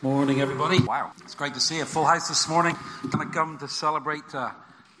Morning, everybody. Wow, it's great to see a full house this morning. Going to come to celebrate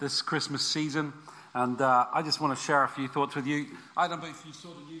this Christmas season, and I just want to share a few thoughts with you. I don't know if you saw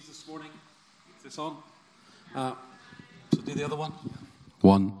the news this morning. Is this on? So do the other one.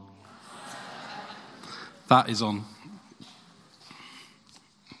 One. That is on.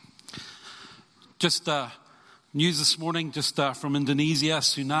 Just news this morning, just from Indonesia,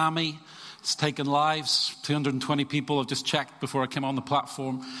 tsunami. It's taken lives. 220 people I've just checked before I came on the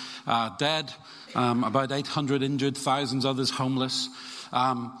platform. Dead. About 800 injured. Thousands others homeless.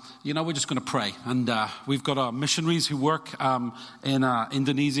 We're just going to pray. And we've got our missionaries who work in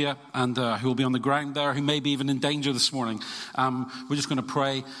Indonesia and who will be on the ground there, who may be even in danger this morning. We're just going to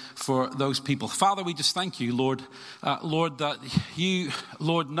pray for those people. Father, we just thank you, Lord. Lord, that you,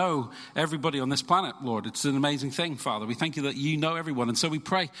 Lord, know everybody on this planet, Lord. It's an amazing thing, Father. We thank you that you know everyone. And so we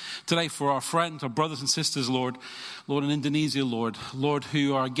pray today for our friends, our brothers and sisters, Lord. Lord, in Indonesia, Lord,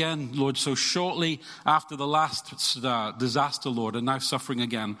 who are again, Lord, so shortly after the last disaster, Lord, are now suffering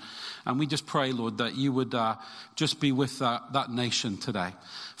again. And we just pray, Lord, that you would just be with that nation today.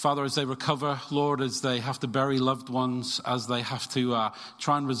 Father, as they recover, Lord, as they have to bury loved ones, as they have to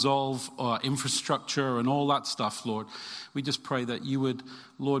try and resolve infrastructure and all that stuff, Lord, we just pray that you would,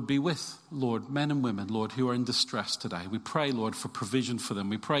 Lord, be with, Lord, men and women, Lord, who are in distress today. We pray, Lord, for provision for them.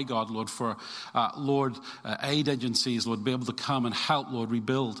 We pray, God, Lord, for, aid agencies, Lord, be able to come and help, Lord,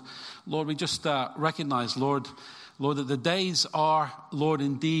 rebuild. Lord, we just recognize, Lord, that the days are, Lord,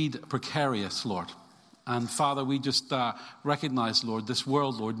 indeed precarious, Lord. And Father, we just recognize, Lord, this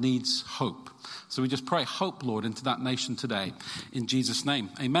world, Lord, needs hope. So we just pray hope, Lord, into that nation today. In Jesus' name,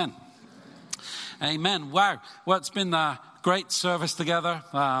 amen. Amen. Wow. Well, it's been a great service together.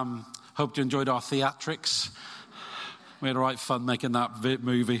 Hope you enjoyed our theatrics. We had a right fun making that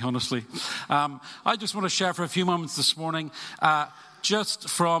movie, honestly. I just want to share for a few moments this morning, just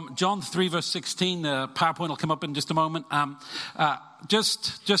from John 3, verse 16. The PowerPoint will come up in just a moment.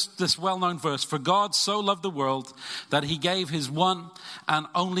 Just this well-known verse. For God so loved the world that he gave his one and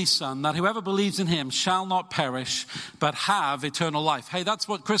only Son, that whoever believes in him shall not perish, but have eternal life. Hey, that's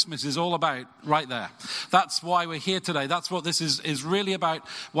what Christmas is all about right there. That's why we're here today. That's what this is really about.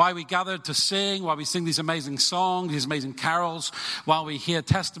 Why we gathered to sing, why we sing these amazing songs, these amazing carols, while we hear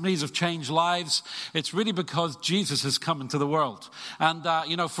testimonies of changed lives. It's really because Jesus has come into the world. And,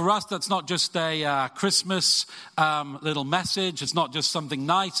 for us, that's not just a Christmas little message. It's not just something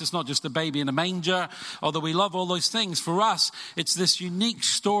nice. It's not just a baby in a manger, although we love all those things. For us, it's this unique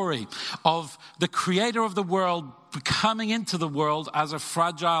story of the creator of the world coming into the world as a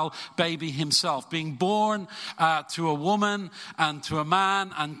fragile baby himself, being born to a woman and to a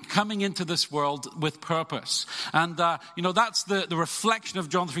man and coming into this world with purpose. And, that's the reflection of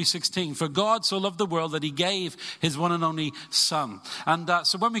John 3:16. For God so loved the world that he gave his one and only Son. And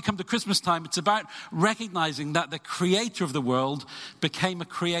so when we come to Christmas time, it's about recognizing that the creator of the world became a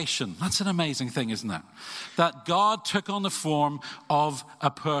creation. That's an amazing thing, isn't it? That God took on the form of a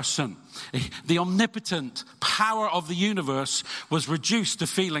person. The omnipotent power of the universe was reduced to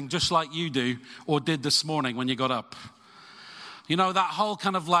feeling just like you do or did this morning when you got up. That whole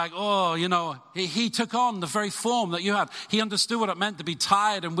kind of like, he took on the very form that you had. He understood what it meant to be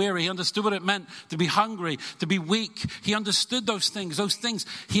tired and weary. He understood what it meant to be hungry, to be weak. He understood those things.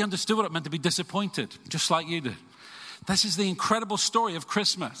 He understood what it meant to be disappointed, just like you did. This is the incredible story of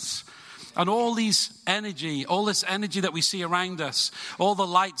Christmas. And all this energy that we see around us, all the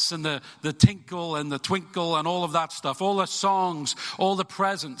lights and the tinkle and the twinkle and all of that stuff, all the songs, all the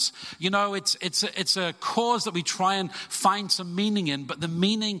presents, it's a cause that we try and find some meaning in, but the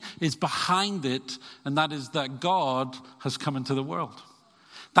meaning is behind it, and that is that God has come into the world.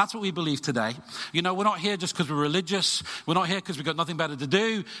 That's what we believe today. We're not here just because we're religious. We're not here because we've got nothing better to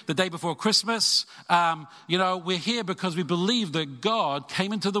do the day before Christmas. We're here because we believe that God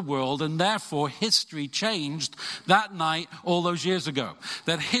came into the world and therefore history changed that night all those years ago.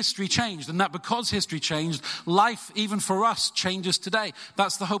 That history changed, and that because history changed, life, even for us, changes today.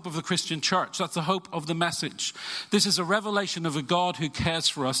 That's the hope of the Christian church. That's the hope of the message. This is a revelation of a God who cares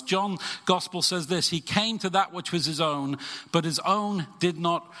for us. John's gospel says this: he came to that which was his own, but his own did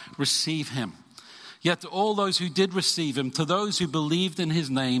not receive him. Yet to all those who did receive him, to those who believed in his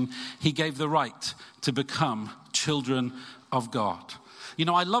name, he gave the right to become children of God.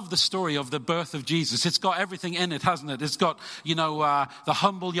 I love the story of the birth of Jesus. It's got everything in it, hasn't it? It's got, the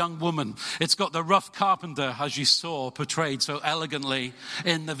humble young woman. It's got the rough carpenter, as you saw portrayed so elegantly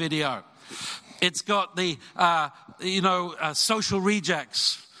in the video. It's got the, social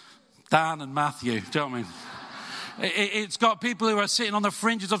rejects, Dan and Matthew, do you know what I mean? It's got people who are sitting on the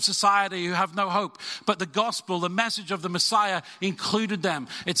fringes of society who have no hope. But the gospel, the message of the Messiah included them.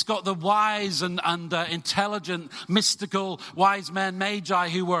 It's got the wise and intelligent, mystical, wise men, magi,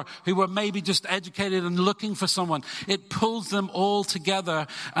 who were maybe just educated and looking for someone. It pulls them all together,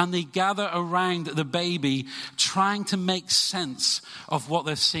 and they gather around the baby, trying to make sense of what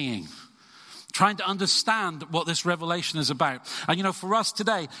they're seeing, trying to understand what this revelation is about. And for us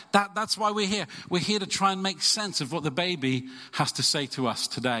today, that's why we're here. We're here to try and make sense of what the baby has to say to us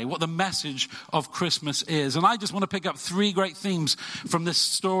today, what the message of Christmas is. And I just want to pick up 3 great themes from this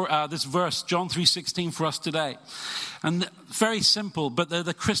story, this verse, John 3:16, for us today. And very simple, but they're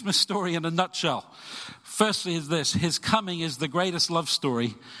the Christmas story in a nutshell. Firstly is this: his coming is the greatest love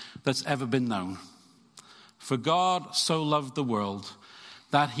story that's ever been known. For God so loved the world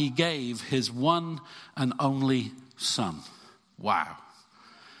that he gave his one and only Son. Wow.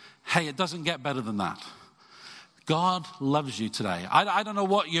 Hey, it doesn't get better than that. God loves you today. I don't know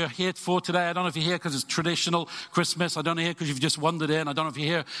what you're here for today. I don't know if you're here because it's traditional Christmas. I don't know if you're here because you've just wandered in. I don't know if you're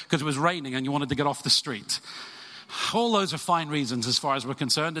here because it was raining and you wanted to get off the street. All those are fine reasons as far as we're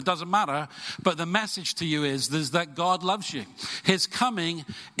concerned. It doesn't matter. But the message to you is that God loves you. His coming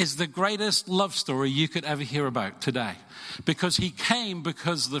is the greatest love story you could ever hear about today. Because he came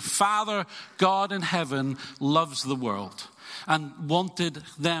because the Father, God in heaven, loves the world and wanted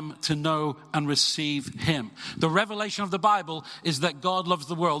them to know and receive him. The revelation of the Bible is that God loves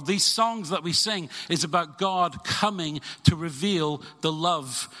the world. These songs that we sing is about God coming to reveal the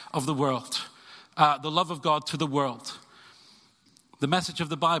love of the world. The love of God to the world. The message of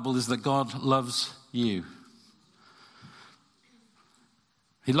the Bible is that God loves you.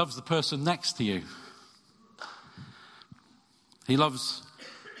 He loves the person next to you. He loves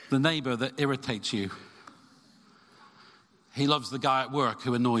the neighbor that irritates you. He loves the guy at work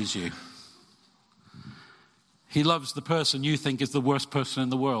who annoys you. He loves the person you think is the worst person in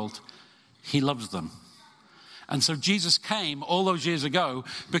the world. He loves them. And so Jesus came all those years ago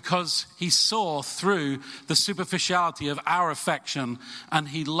because he saw through the superficiality of our affection, and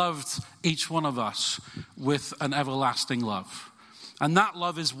he loved each one of us with an everlasting love. And that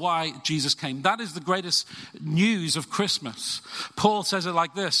love is why Jesus came. That is the greatest news of Christmas. Paul says it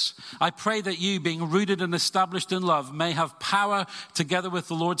like this: I pray that you, being rooted and established in love, may have power together with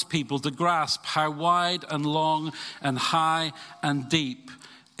the Lord's people to grasp how wide and long and high and deep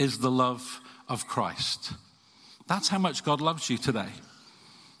is the love of Christ. That's how much God loves you today.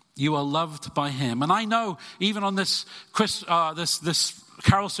 You are loved by him. And I know, even on this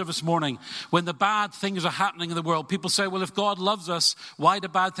carol service morning, when the bad things are happening in the world, people say, well, if God loves us, why do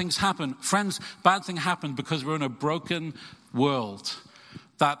bad things happen? Friends, bad things happen because we're in a broken world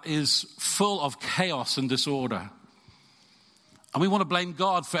that is full of chaos and disorder. And we want to blame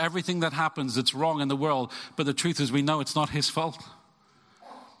God for everything that happens that's wrong in the world. But the truth is, we know it's not his fault.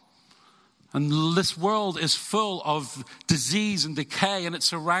 And this world is full of disease and decay, and it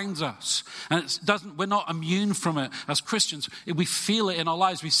surrounds us. And we're not immune from it as Christians. We feel it in our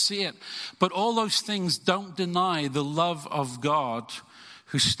lives, we see it. But all those things don't deny the love of God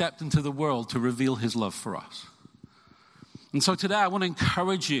who stepped into the world to reveal his love for us. And so today I want to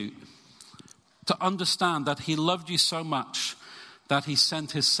encourage you to understand that he loved you so much that he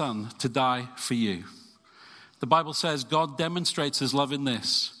sent his Son to die for you. The Bible says God demonstrates his love in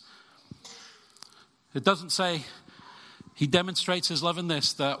this. It doesn't say he demonstrates his love in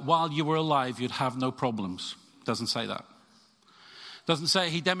this, that while you were alive, you'd have no problems. It doesn't say that. It doesn't say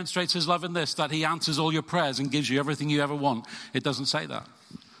he demonstrates his love in this, that he answers all your prayers and gives you everything you ever want. It doesn't say that.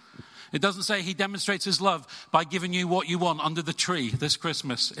 It doesn't say he demonstrates his love by giving you what you want under the tree this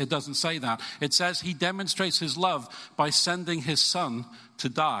Christmas. It doesn't say that. It says he demonstrates his love by sending his Son to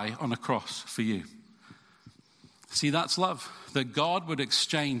die on a cross for you. See, that's love. That God would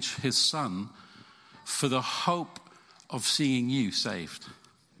exchange his Son for the hope of seeing you saved.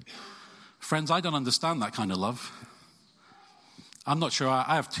 Friends, I don't understand that kind of love. I'm not sure.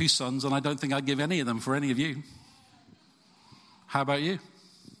 I have 2 sons, and I don't think I'd give any of them for any of you. How about you?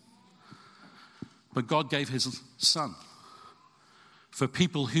 But God gave his Son for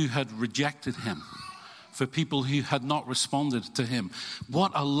people who had rejected him, for people who had not responded to him.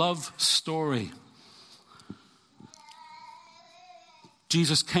 What a love story.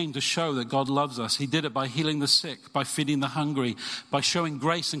 Jesus came to show that God loves us. He did it by healing the sick, by feeding the hungry, by showing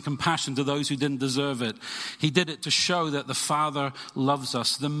grace and compassion to those who didn't deserve it. He did it to show that the Father loves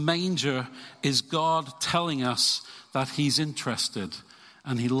us. The manger is God telling us that he's interested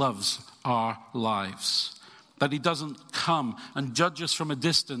and he loves our lives. That he doesn't come and judge us from a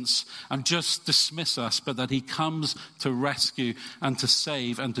distance and just dismiss us, but that he comes to rescue and to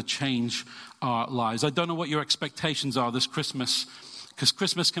save and to change our lives. I don't know what your expectations are this Christmas, because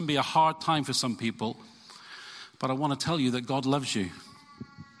Christmas can be a hard time for some people. But I want to tell you that God loves you.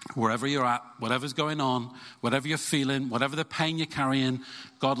 Wherever you're at, whatever's going on, whatever you're feeling, whatever the pain you're carrying,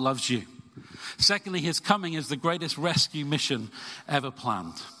 God loves you. Secondly, his coming is the greatest rescue mission ever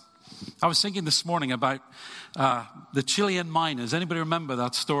planned. I was thinking this morning about the Chilean miners. Anybody remember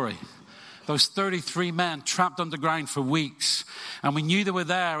that story? Those 33 men trapped underground for weeks. And we knew they were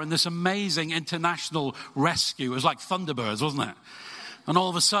there in this amazing international rescue. It was like Thunderbirds, wasn't it? And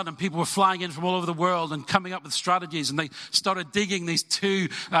all of a sudden, people were flying in from all over the world and coming up with strategies. And they started digging these two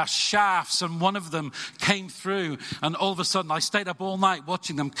shafts. And one of them came through. And all of a sudden, I stayed up all night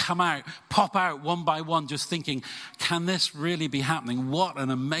watching them come out, pop out one by one, just thinking, can this really be happening? What an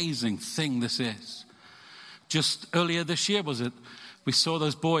amazing thing this is. Just earlier this year, was it? We saw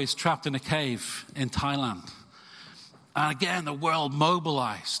those boys trapped in a cave in Thailand. And again, the world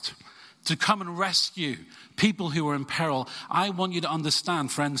mobilized to come and rescue people who are in peril. I want you to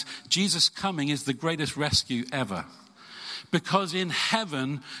understand, friends, Jesus' coming is the greatest rescue ever. Because in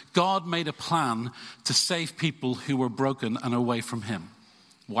heaven, God made a plan to save people who were broken and away from him.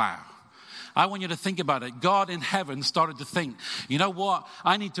 Wow. I want you to think about it. God in heaven started to think, you know what?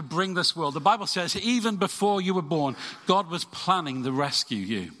 I need to bring this world. The Bible says even before you were born, God was planning to rescue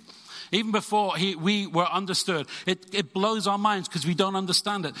you. Even before we were understood. It blows our minds because we don't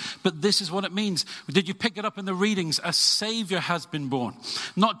understand it. But this is what it means. Did you pick it up in the readings? A Savior has been born.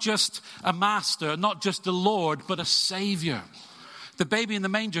 Not just a master, not just the Lord, but a Savior. The baby in the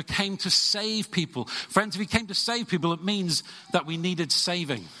manger came to save people. Friends, if he came to save people, it means that we needed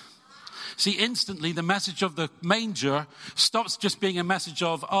saving. See, instantly the message of the manger stops just being a message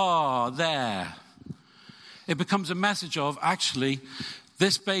of, there. It becomes a message of, actually,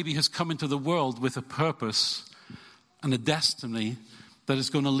 this baby has come into the world with a purpose and a destiny that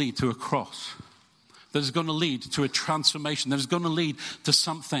is going to lead to a cross, that is going to lead to a transformation, that is going to lead to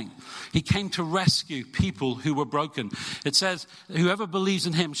something. He came to rescue people who were broken. It says, whoever believes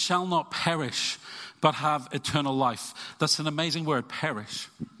in him shall not perish, but have eternal life. That's an amazing word, perish.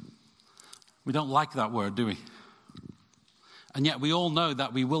 We don't like that word, do we? And yet we all know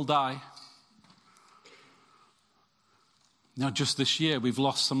that we will die. Now, just this year, we've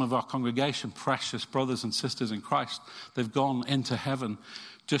lost some of our congregation, precious brothers and sisters in Christ. They've gone into heaven.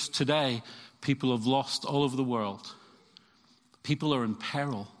 Just today, people have lost all over the world. People are in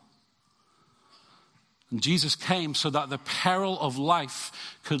peril. And Jesus came so that the peril of life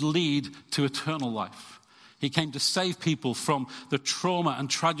could lead to eternal life. He came to save people from the trauma and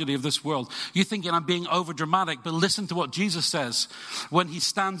tragedy of this world. You're thinking I'm being over dramatic, but listen to what Jesus says when he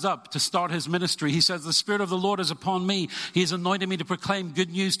stands up to start his ministry. He says, the Spirit of the Lord is upon me. He has anointed me to proclaim good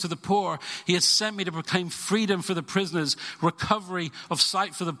news to the poor. He has sent me to proclaim freedom for the prisoners, recovery of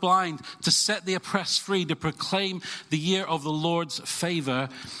sight for the blind, to set the oppressed free, to proclaim the year of the Lord's favor.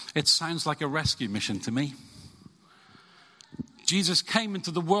 It sounds like a rescue mission to me. Jesus came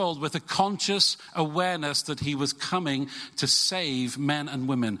into the world with a conscious awareness that he was coming to save men and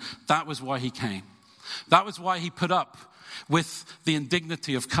women. That was why he came. That was why he put up with the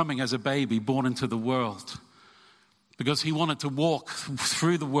indignity of coming as a baby born into the world. Because he wanted to walk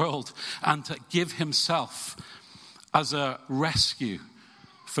through the world and to give himself as a rescue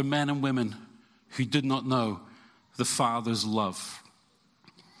for men and women who did not know the Father's love.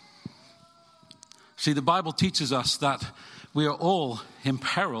 See, the Bible teaches us that we are all in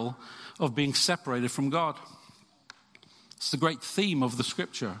peril of being separated from God. It's the great theme of the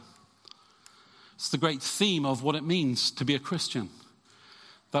scripture. It's the great theme of what it means to be a Christian.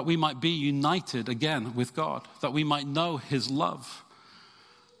 That we might be united again with God. That we might know his love.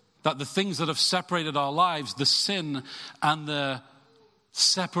 That the things that have separated our lives, the sin and the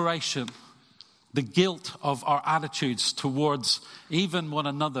separation, the guilt of our attitudes towards even one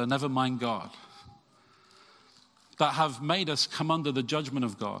another, never mind God, that have made us come under the judgment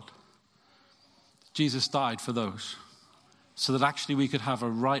of God. Jesus died for those so that actually we could have a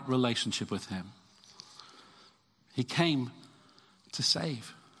right relationship with him. He came to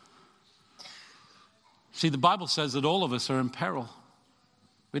save. See, the Bible says that all of us are in peril.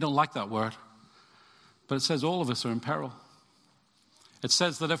 We don't like that word, but it says all of us are in peril. It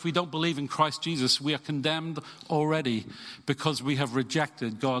says that if we don't believe in Christ Jesus, we are condemned already because we have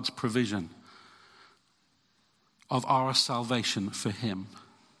rejected God's provision of our salvation for him.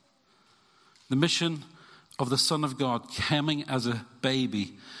 The mission of the Son of God coming as a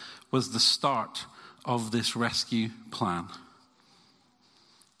baby was the start of this rescue plan.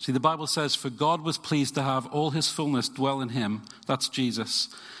 See, the Bible says, for God was pleased to have all his fullness dwell in him, that's Jesus,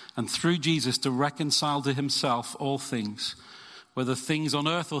 and through Jesus to reconcile to himself all things, whether things on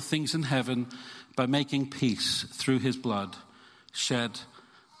earth or things in heaven, by making peace through his blood shed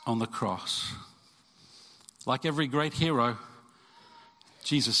on the cross. Like every great hero,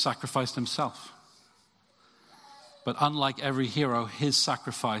 Jesus sacrificed himself. But unlike every hero, his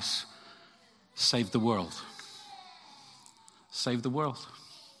sacrifice saved the world. Saved the world.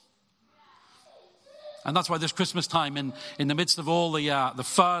 And that's why this Christmas time, in the midst of all the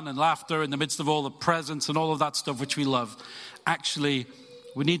fun and laughter, in the midst of all the presents and all of that stuff which we love, actually,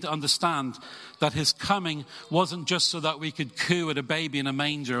 we need to understand that his coming wasn't just so that we could coo at a baby in a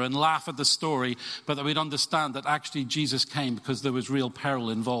manger and laugh at the story, but that we'd understand that actually Jesus came because there was real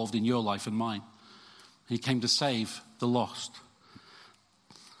peril involved in your life and mine. He came to save the lost.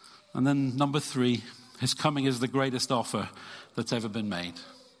 And then number 3, his coming is the greatest offer that's ever been made.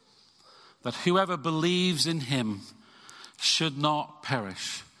 That whoever believes in him should not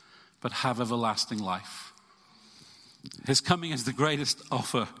perish, but have everlasting life. His coming is the greatest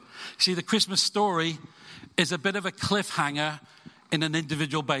offer. See, the Christmas story is a bit of a cliffhanger in an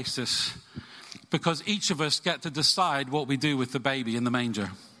individual basis, because each of us get to decide what we do with the baby in the manger.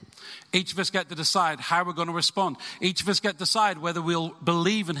 Each of us get to decide how we're going to respond. Each of us get to decide whether we'll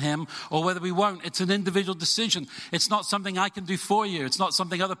believe in him or whether we won't. It's an individual decision. It's not something I can do for you. It's not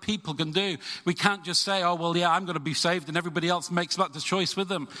something other people can do. We can't just say, oh, well, yeah, I'm going to be saved, and everybody else makes that the choice with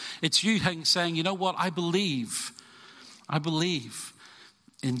them. It's you saying, you know what, I believe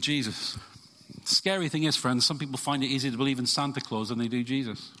in Jesus. The scary thing is, friends, some people find it easier to believe in Santa Claus than they do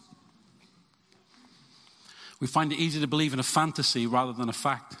Jesus. We find it easier to believe in a fantasy rather than a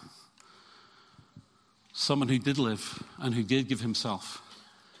fact. Someone who did live and who did give himself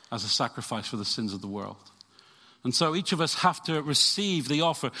as a sacrifice for the sins of the world. And so each of us have to receive the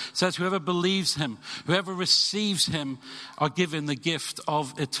offer. It says whoever believes him, whoever receives him are given the gift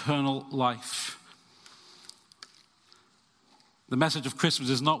of eternal life. The message of Christmas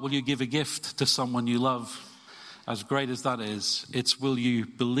is not will you give a gift to someone you love, as great as that is. It's will you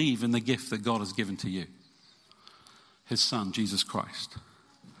believe in the gift that God has given to you, his son, Jesus Christ.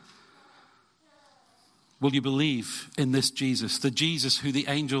 Will you believe in this Jesus, the Jesus who the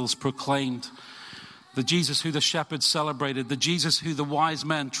angels proclaimed, the Jesus who the shepherds celebrated, the Jesus who the wise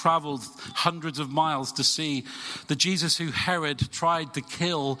men traveled hundreds of miles to see, the Jesus who Herod tried to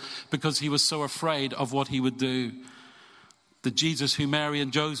kill because he was so afraid of what he would do, the Jesus who Mary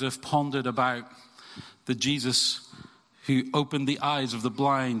and Joseph pondered about, the Jesus who opened the eyes of the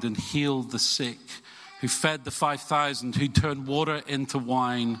blind and healed the sick, who fed the 5,000, who turned water into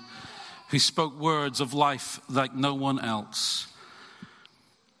wine, who spoke words of life like no one else.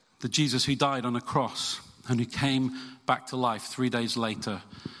 The Jesus who died on a cross and who came back to life 3 days later,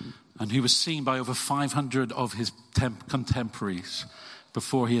 and who was seen by over 500 of his contemporaries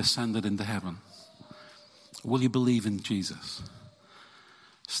before he ascended into heaven. Will you believe in Jesus?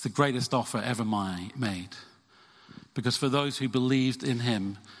 It's the greatest offer ever made. Because for those who believed in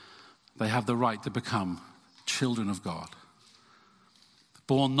him, they have the right to become children of God.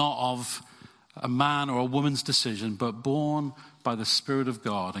 Born not of a man or a woman's decision, but born by the Spirit of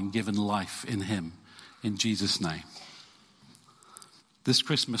God and given life in him, in Jesus' name. This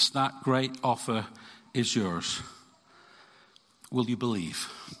Christmas, that great offer is yours. Will you believe?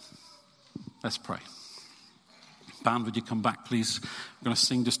 Let's pray. Band, would you come back, please? We're going to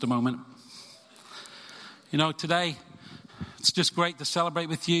sing just a moment. You know, today, it's just great to celebrate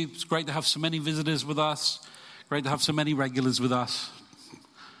with you. It's great to have so many visitors with us. Great to have so many regulars with us.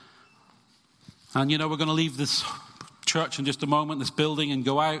 And, you know, we're going to leave this church in just a moment, this building, and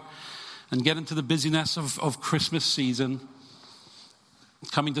go out and get into the busyness of Christmas season.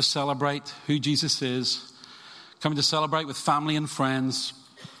 Coming to celebrate who Jesus is. Coming to celebrate with family and friends.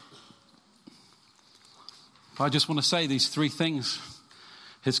 But I just want to say these 3 things.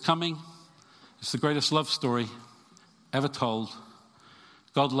 His coming is the greatest love story ever told.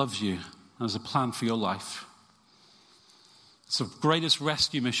 God loves you and has a plan for your life. It's the greatest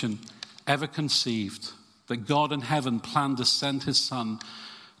rescue mission ever conceived, that God in heaven planned to send his son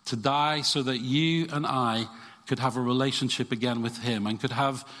to die so that you and I could have a relationship again with him and could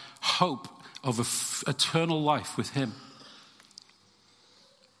have hope of eternal life with him.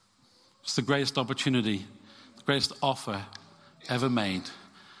 It's the greatest opportunity, the greatest offer ever made.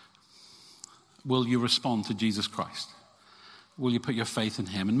 Will you respond to Jesus Christ? Will you put your faith in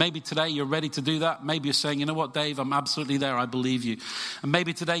him? And maybe today you're ready to do that. Maybe you're saying, you know what, Dave, I'm absolutely there. I believe you. And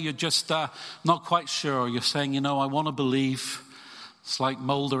maybe today you're just not quite sure. You're saying, you know, I want to believe. It's like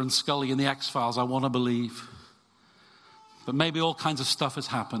Mulder and Scully in the X-Files. I want to believe. But maybe all kinds of stuff has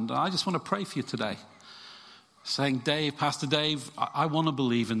happened. I just want to pray for you today. Saying, Dave, Pastor Dave, I want to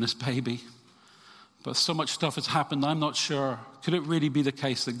believe in this baby. But so much stuff has happened, I'm not sure. Could it really be the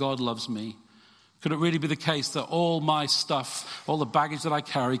case that God loves me? Could it really be the case that all my stuff, all the baggage that I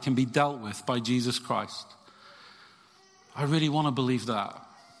carry can be dealt with by Jesus Christ? I really want to believe that.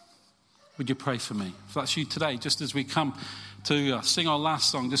 Would you pray for me? If that's you today, just as we come to sing our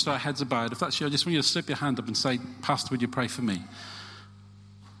last song, just our heads are bowed. If that's you, I just want you to slip your hand up and say, Pastor, would you pray for me?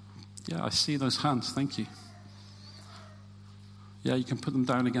 Yeah, I see those hands. Thank you. Yeah, you can put them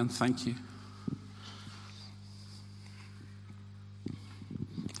down again. Thank you.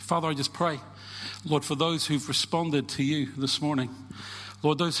 Father, I just pray, Lord, for those who've responded to you this morning.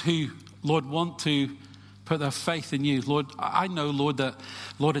 Lord, those who, Lord, want to put their faith in you. Lord, I know, Lord, that,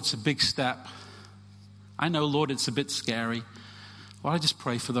 Lord, it's a big step. I know, Lord, it's a bit scary. Lord, I just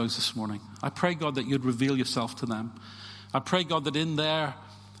pray for those this morning. I pray, God, that you'd reveal yourself to them. I pray, God, that in their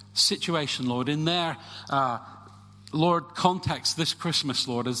situation, Lord, in their Lord, context this Christmas,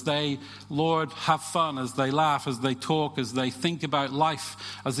 Lord, as they, Lord, have fun, as they laugh, as they talk, as they think about life,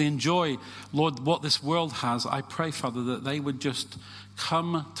 as they enjoy, Lord, what this world has, I pray, Father, that they would just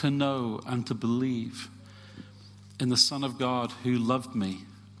come to know and to believe in the Son of God who loved me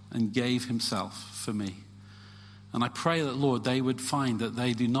and gave himself for me. And I pray that, Lord, they would find that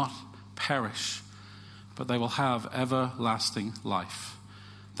they do not perish, but they will have everlasting life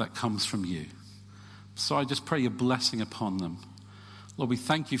that comes from you. So I just pray your blessing upon them. Lord, we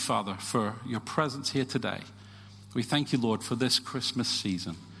thank you, Father, for your presence here today. We thank you, Lord, for this Christmas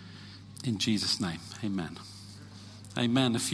season. In Jesus' name, amen. Amen.